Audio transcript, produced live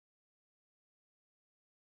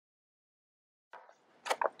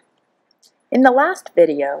In the last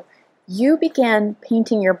video, you began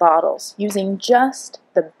painting your bottles using just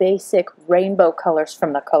the basic rainbow colors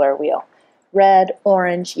from the color wheel. Red,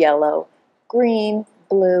 orange, yellow, green,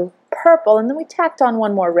 blue, purple, and then we tacked on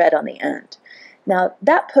one more red on the end. Now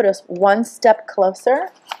that put us one step closer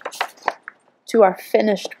to our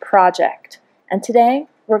finished project. And today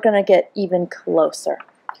we're going to get even closer.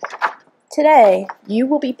 Today you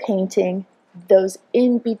will be painting those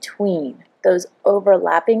in between, those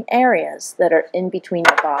overlapping areas that are in between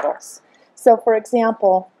your bottles. So for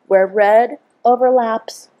example, where red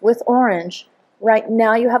overlaps with orange, right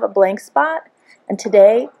now you have a blank spot, and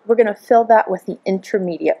today we're going to fill that with the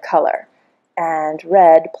intermediate color. And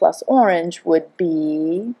red plus orange would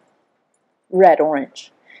be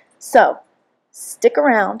red-orange. So stick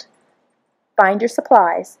around, find your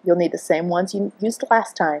supplies. You'll need the same ones you used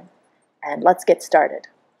last time, and let's get started.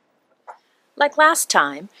 Like last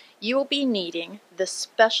time, you will be needing this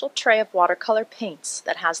special tray of watercolor paints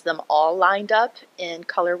that has them all lined up in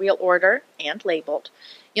color wheel order and labeled.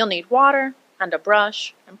 You'll need water and a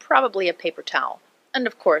brush and probably a paper towel, and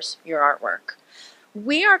of course your artwork.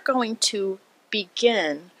 We are going to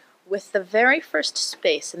begin with the very first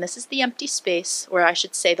space, and this is the empty space, or I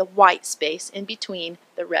should say the white space in between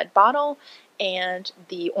the red bottle and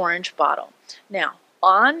the orange bottle. Now,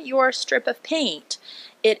 on your strip of paint,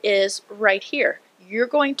 it is right here. You're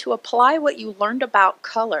going to apply what you learned about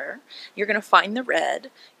color. You're going to find the red,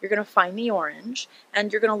 you're going to find the orange,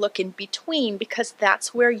 and you're going to look in between because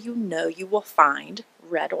that's where you know you will find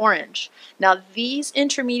red-orange. Now these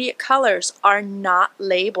intermediate colors are not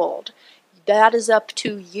labeled. That is up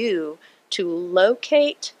to you to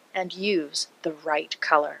locate and use the right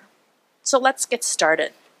color. So let's get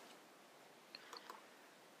started.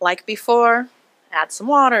 Like before, add some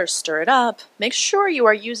water, stir it up. Make sure you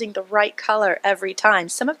are using the right color every time.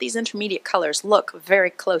 Some of these intermediate colors look very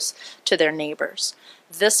close to their neighbors.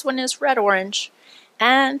 This one is red-orange,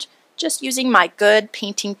 and just using my good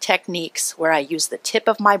painting techniques where I use the tip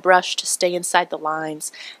of my brush to stay inside the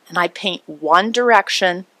lines, and I paint one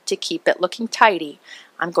direction to keep it looking tidy,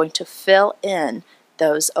 I'm going to fill in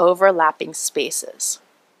those overlapping spaces.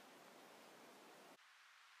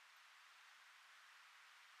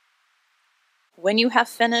 When you have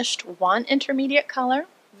finished one intermediate color,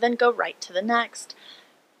 then go right to the next.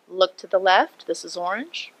 Look to the left, this is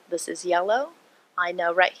orange, this is yellow. I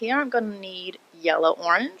know right here I'm going to need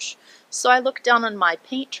yellow-orange. So I look down on my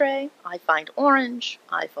paint tray, I find orange,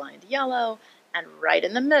 I find yellow, and right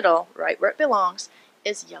in the middle, right where it belongs,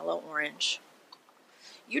 is yellow-orange.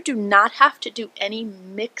 You do not have to do any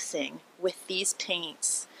mixing with these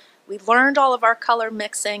paints. We learned all of our color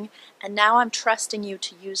mixing, and now I'm trusting you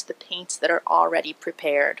to use the paints that are already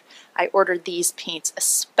prepared. I ordered these paints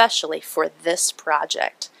especially for this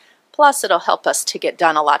project. Plus, it'll help us to get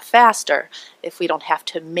done a lot faster if we don't have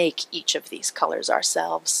to make each of these colors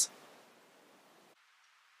ourselves.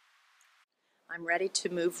 I'm ready to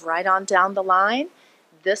move right on down the line.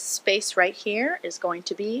 This space right here is going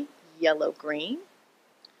to be yellow-green.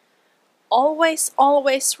 Always,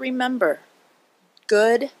 always remember,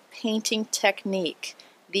 good painting technique.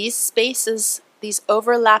 These spaces, these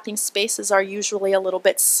overlapping spaces are usually a little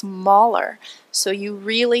bit smaller, so you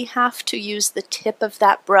really have to use the tip of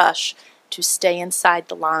that brush to stay inside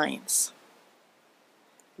the lines.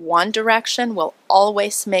 One direction will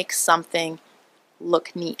always make something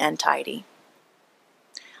look neat and tidy.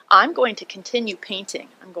 I'm going to continue painting.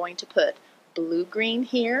 I'm going to put blue-green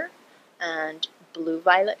here, and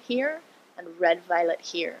blue-violet here, and red-violet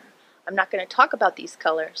here. I'm not going to talk about these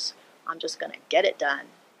colors. I'm just going to get it done.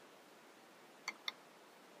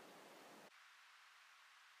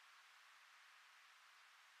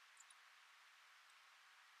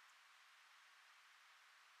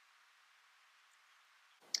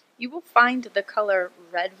 You will find the color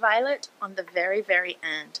red-violet on the very, very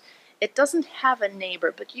end. It doesn't have a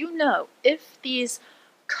neighbor, but you know if these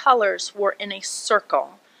colors were in a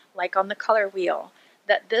circle, like on the color wheel,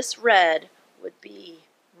 that this red would be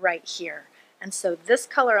right here. And so this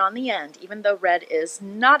color on the end, even though red is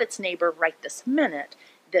not its neighbor right this minute,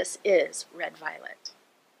 this is red-violet.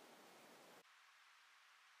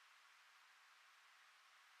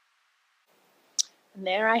 And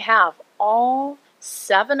there I have all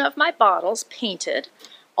 7 of my bottles painted,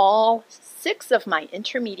 all 6 of my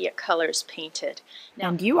intermediate colors painted. Now,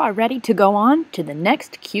 and you are ready to go on to the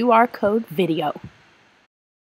next QR code video.